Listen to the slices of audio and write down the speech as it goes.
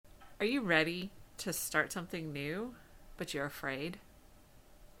Are you ready to start something new, but you're afraid?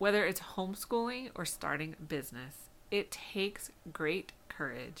 Whether it's homeschooling or starting a business, it takes great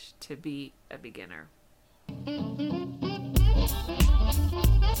courage to be a beginner.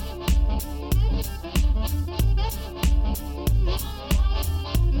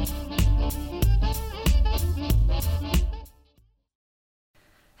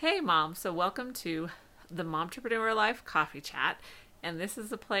 Hey mom, so welcome to the Momtrepreneur Life Coffee Chat. And this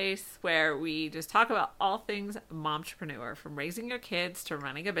is a place where we just talk about all things momtrepreneur, from raising your kids to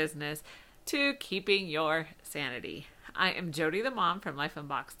running a business to keeping your sanity. I am Jody the mom from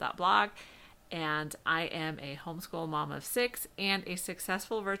lifeunboxed.blog, and I am a homeschool mom of 6 and a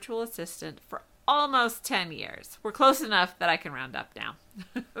successful virtual assistant for almost 10 years. We're close enough that I can round up now.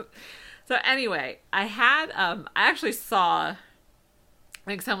 So anyway, I actually saw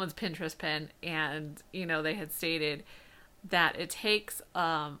someone's Pinterest pin, and they had stated that it takes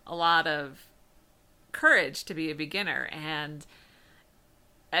a lot of courage to be a beginner, and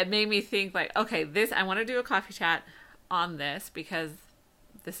it made me think okay, I want to do a coffee chat on this because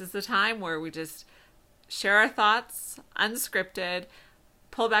this is the time where we just share our thoughts unscripted,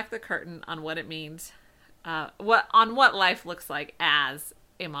 pull back the curtain on what it means, what life looks like as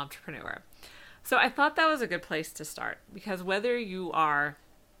a momtrepreneur. So I thought that was a good place to start, because whether you are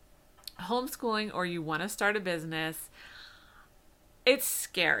homeschooling or you want to start a business, it's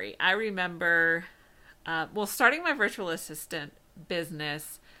scary. I remember, starting my virtual assistant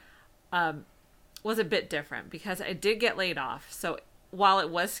business was a bit different because I did get laid off. So while it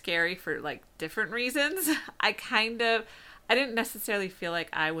was scary for different reasons, I didn't necessarily feel like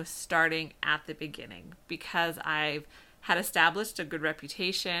I was starting at the beginning, because I've had established a good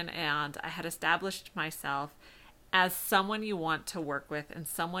reputation and I had established myself as someone you want to work with and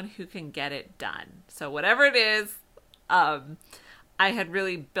someone who can get it done. So whatever it is, I had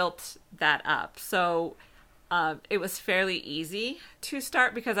really built that up. So it was fairly easy to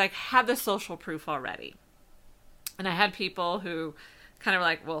start because I had the social proof already. And I had people who kind of were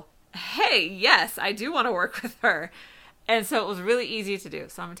like, well, hey, yes, I do want to work with her. And so it was really easy to do.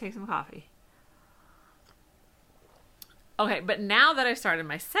 So I'm going to take some coffee. Okay, but now that I've started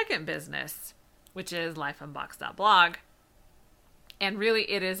my second business, which is lifeunboxed.blog, and really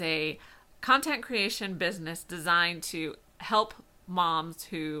it is a content creation business designed to help moms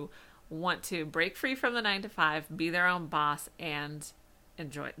who want to break free from the 9-to-5, be their own boss, and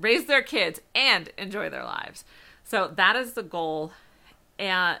raise their kids and enjoy their lives. So that is the goal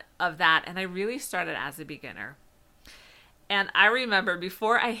of that. And I really started as a beginner. And I remember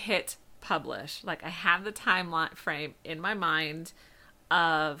before I hit publish, I had the timeline frame in my mind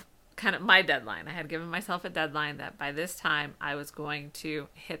of kind of my deadline. I had given myself a deadline that by this time I was going to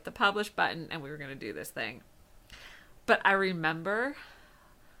hit the publish button and we were going to do this thing. But I remember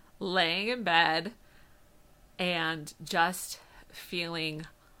laying in bed and just feeling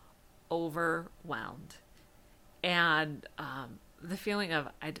overwhelmed. And the feeling of,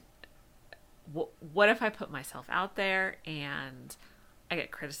 what if I put myself out there and I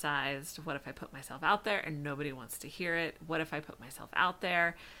get criticized? What if I put myself out there and nobody wants to hear it? What if I put myself out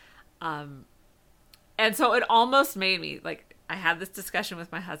there? And so it almost made me, I had this discussion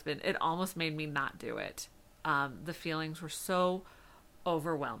with my husband. It almost made me not do it. The feelings were so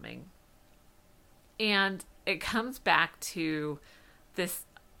overwhelming. And it comes back to this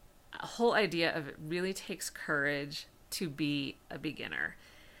whole idea of it really takes courage to be a beginner.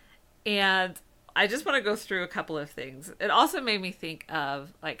 And I just want to go through a couple of things. It also made me think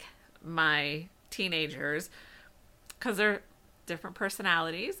of my teenagers, because they're different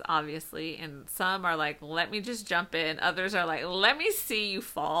personalities, obviously, and some are let me just jump in. Others are let me see you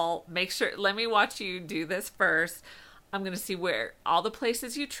fall. Let me watch you do this first. I'm going to see where all the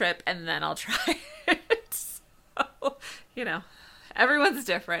places you trip, and then I'll try it. So, everyone's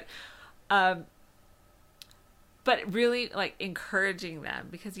different. But really encouraging them,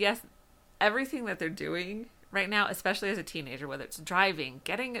 because yes, everything that they're doing right now, especially as a teenager, whether it's driving,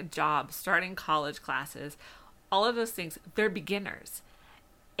 getting a job, starting college classes, all of those things, they're beginners.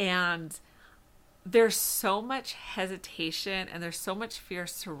 And there's so much hesitation and there's so much fear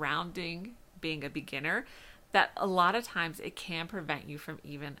surrounding being a beginner that a lot of times it can prevent you from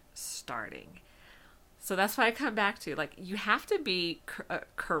even starting. So that's why I come back to, you have to be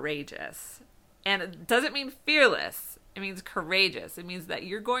courageous. And it doesn't mean fearless. It means courageous. It means that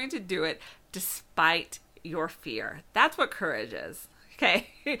you're going to do it despite your fear. That's what courage is. Okay.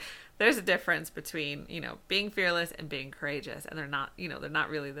 There's a difference between, being fearless and being courageous, and they're not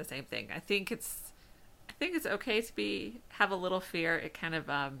really the same thing. I think it's okay to have a little fear. It kind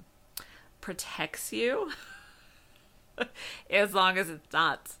of protects you as long as it's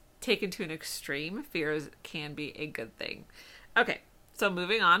not taken to an extreme, fears can be a good thing. Okay, so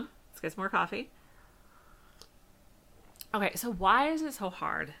moving on. Let's get some more coffee. Okay, so why is it so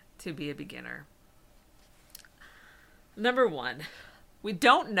hard to be a beginner? Number one, we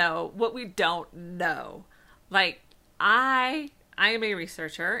don't know what we don't know. Like, I am a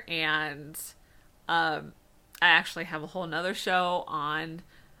researcher, and I actually have a whole nother show on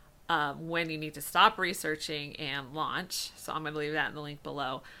when you need to stop researching and launch. So I'm going to leave that in the link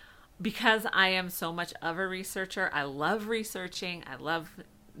below. Because I am so much of a researcher, I love researching. I love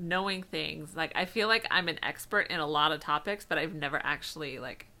knowing things. Like, I feel like I'm an expert in a lot of topics, but I've never actually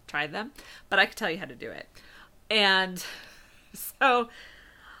like tried them. But I can tell you how to do it. And so,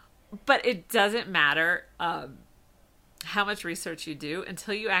 but it doesn't matter how much research you do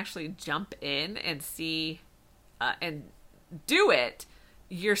until you actually jump in and see and do it.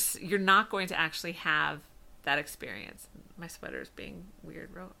 You're not going to actually have that experience. My sweater is being weird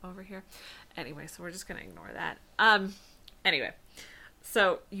over here. Anyway, so we're just going to ignore that. Anyway,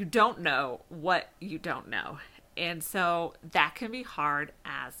 so you don't know what you don't know. And so that can be hard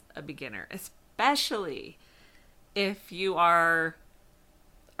as a beginner, especially if you are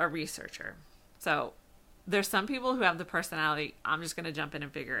a researcher. So there's some people who have the personality, I'm just going to jump in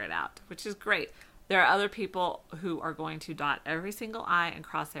and figure it out, which is great. There are other people who are going to dot every single I and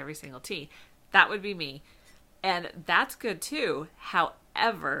cross every single T. That would be me. And that's good too.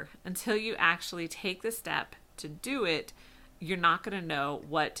 However, until you actually take the step to do it, you're not going to know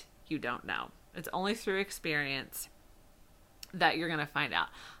what you don't know. It's only through experience that you're going to find out.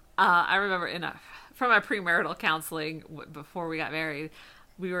 I remember from our premarital counseling before we got married,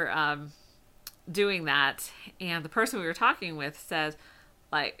 we were doing that, and the person we were talking with says,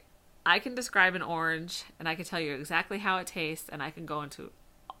 like, I can describe an orange and I can tell you exactly how it tastes and I can go into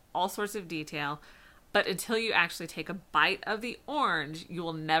all sorts of detail, but until you actually take a bite of the orange, you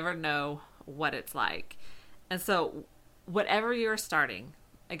will never know what it's like. And so whatever you're starting,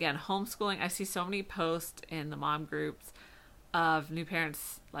 again, homeschooling, I see so many posts in the mom groups of new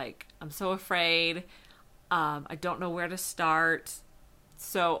parents like, I'm so afraid, I don't know where to start.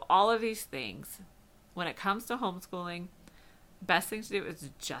 So all of these things, when it comes to homeschooling, best thing to do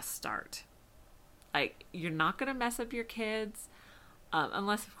is just start. Like, you're not going to mess up your kids,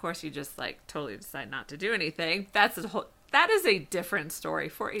 unless of course you just like totally decide not to do anything. That is a different story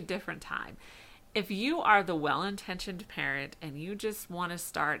for a different time. If you are the well-intentioned parent and you just want to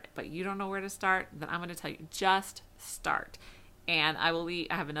start, but you don't know where to start, then I'm going to tell you, just start. And I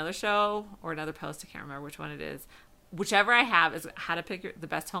have another show or another post, I can't remember which one it is. Whichever I have is how to pick the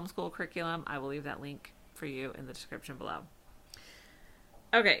best homeschool curriculum. I will leave that link for you in the description below.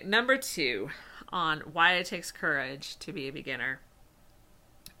 Okay, number 2 on why it takes courage to be a beginner.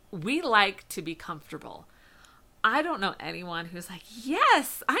 We like to be comfortable. I don't know anyone who's like,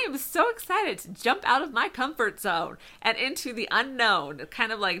 yes, I am so excited to jump out of my comfort zone and into the unknown,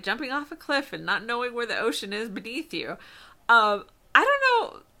 kind of like jumping off a cliff and not knowing where the ocean is beneath you. I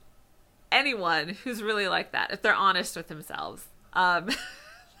don't know anyone who's really like that, if they're honest with themselves.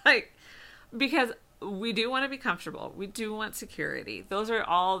 Like, because we do want to be comfortable. We do want security. Those are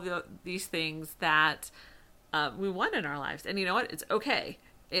all these things that we want in our lives. And you know what? It's okay.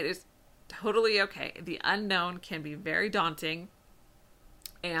 It is totally okay. The unknown can be very daunting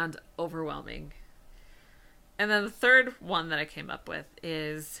and overwhelming. And then the third one that I came up with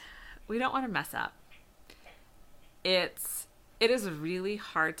is we don't want to mess up. It is really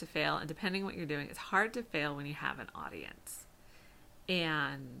hard to fail, and depending on what you're doing, it's hard to fail when you have an audience.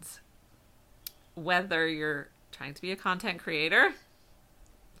 And whether you're trying to be a content creator,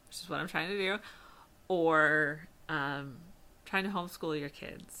 which is what I'm trying to do, or trying to homeschool your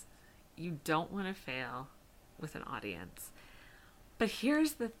kids, you don't want to fail with an audience. But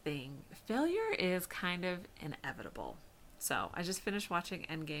here's the thing. Failure is kind of inevitable. So I just finished watching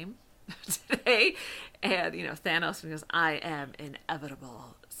Endgame today, and Thanos goes, I am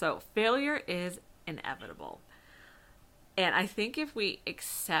inevitable. So failure is inevitable. And I think if we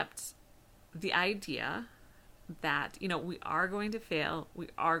accept the idea that, we are going to fail, we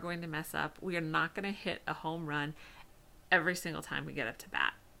are going to mess up, we are not going to hit a home run every single time we get up to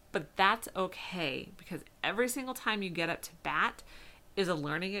bat. But that's okay, because every single time you get up to bat is a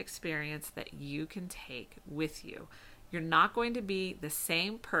learning experience that you can take with you. You're not going to be the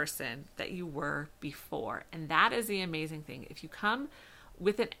same person that you were before. And that is the amazing thing. If you come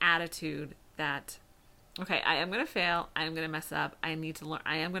with an attitude that, okay, I am going to fail, I am going to mess up, I need to learn,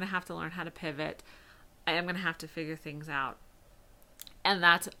 I am going to have to learn how to pivot, I am going to have to figure things out. And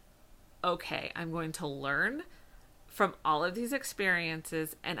that's okay. I'm going to learn from all of these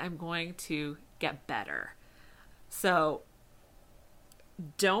experiences, and I'm going to get better. So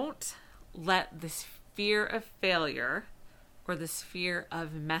don't let this fear of failure or this fear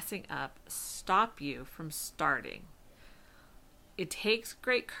of messing up stop you from starting. It takes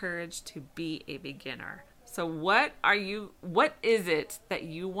great courage to be a beginner. So what is it that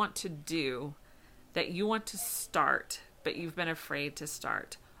you want to do, that you want to start, but you've been afraid to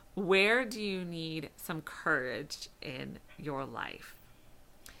start? Where do you need some courage in your life?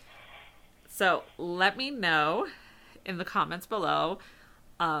 So let me know in the comments below,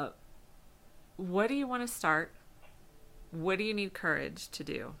 what do you want to start? What do you need courage to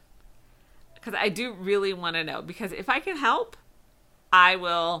do? Because I do really want to know, because if I can help, I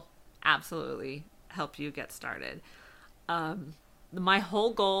will absolutely help you get started. My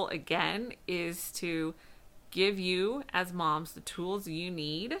whole goal, again, is to give you as moms the tools you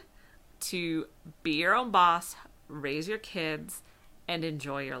need to be your own boss, raise your kids, and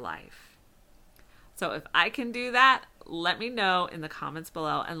enjoy your life. So if I can do that, let me know in the comments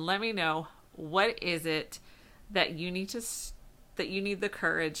below, and let me know what is it that you need the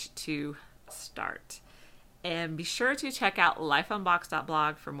courage to start. And be sure to check out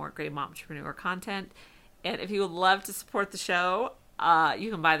lifeunboxed.blog for more great momtrepreneur content. And if you would love to support the show,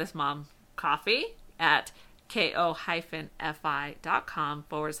 you can buy this mom coffee at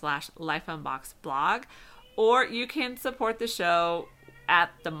ko-fi.com/lifeunboxedblog, or you can support the show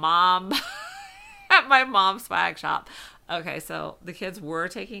at at my mom's swag shop. Okay, so the kids were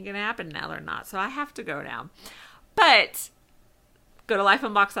taking a nap and now they're not, so I have to go now. But go to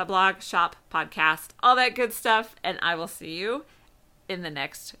lifeunboxed.blog, shop, podcast, all that good stuff, and I will see you in the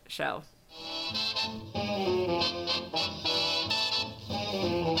next show.